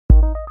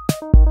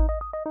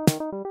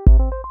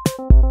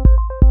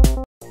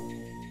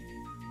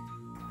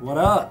What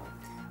up?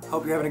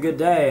 Hope you're having a good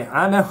day.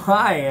 I know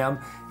I am,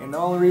 and the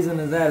only reason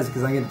is that is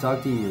because I get to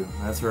talk to you.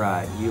 That's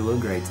right, you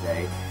look great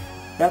today.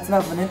 That's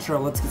enough of an intro,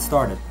 let's get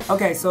started.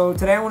 Okay, so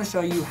today I want to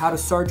show you how to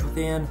search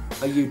within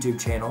a YouTube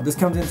channel. This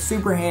comes in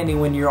super handy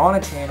when you're on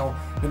a channel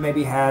that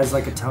maybe has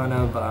like a ton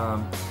of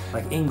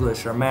like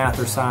English or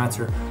math or science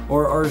or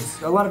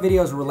a lot of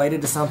videos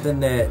related to something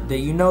that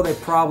you know they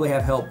probably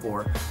have help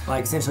for,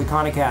 like essentially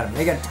Khan Academy.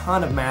 They got a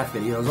ton of math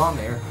videos on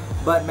there,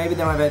 but maybe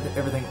they don't have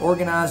everything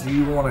organized, or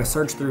you want to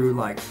search through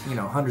like, you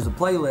know, hundreds of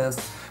playlists,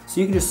 so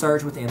you can just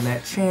search within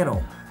that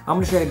channel. I'm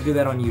going to show you how to do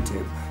that on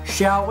YouTube.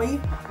 Shall we?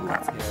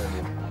 Let's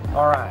go.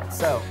 Alright,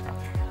 so,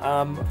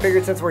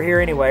 figured since we're here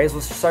anyways,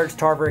 let's search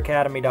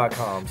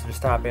tarveracademy.com. So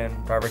just type in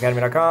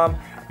tarveracademy.com.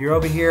 You're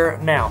over here.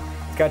 Now,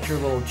 it's got your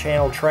little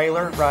channel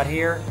trailer right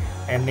here,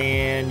 and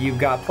then you've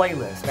got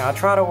playlists. Now, I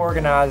try to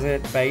organize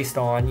it based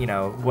on, you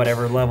know,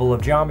 whatever level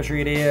of geometry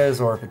it is,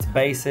 or if it's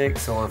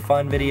basics or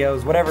fun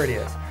videos, whatever it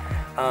is.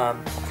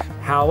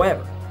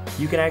 However,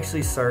 you can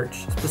actually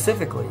search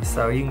specifically.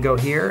 So you can go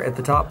here at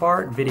the top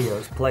part,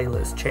 videos,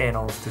 playlists,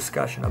 channels,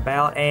 discussion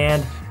about,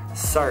 and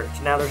search.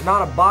 Now there's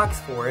not a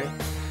box for it,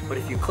 but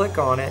if you click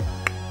on it,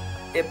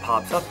 it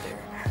pops up there.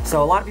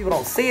 So a lot of people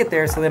don't see it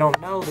there, so they don't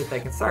know that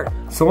they can search.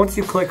 So once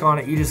you click on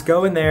it, you just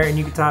go in there and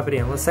you can type it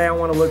in. Let's say I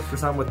want to look for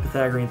something with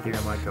Pythagorean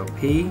theorem. I go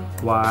Pythagorean.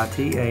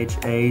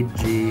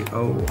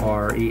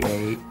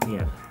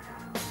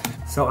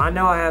 So I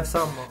know I have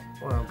some,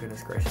 oh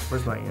goodness gracious,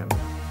 where's my M?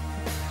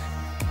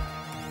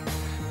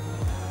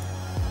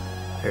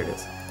 There it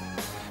is.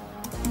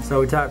 So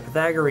we type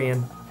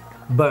Pythagorean,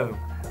 boom.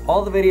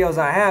 All the videos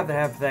I have that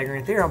have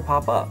Pythagorean theorem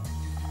pop up.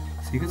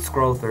 So you can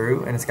scroll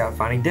through, and it's got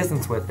finding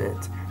distance with it,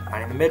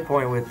 finding the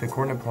midpoint with the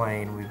coordinate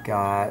plane. We've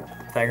got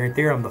Pythagorean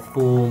theorem, the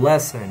full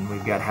lesson.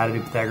 We've got how to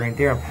do Pythagorean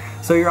theorem.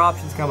 So your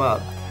options come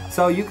up.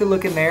 So you can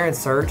look in there and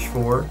search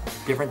for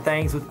different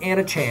things within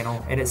a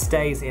channel, and it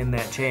stays in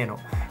that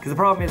channel. Because the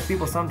problem is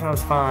people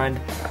sometimes find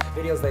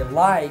videos they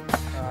like,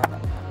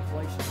 in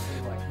relation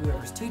to like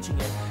whoever's teaching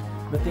it,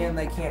 but then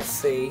they can't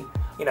see,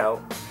 you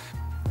know,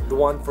 the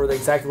one for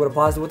exactly what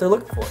applies to what they're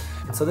looking for.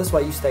 And so this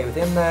way you stay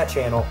within that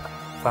channel,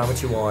 find what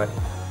you want,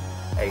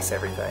 ace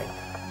everything.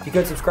 If you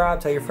could subscribe,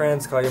 tell your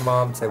friends, call your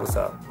mom, say what's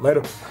up.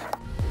 Later.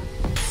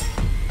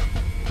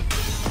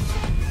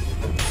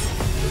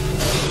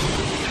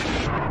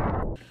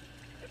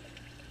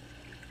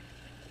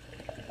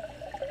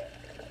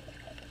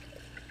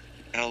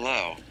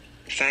 Hello.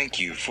 Thank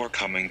you for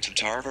coming to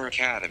Tarver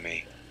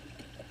Academy.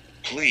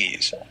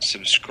 Please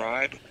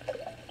subscribe,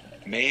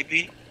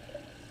 maybe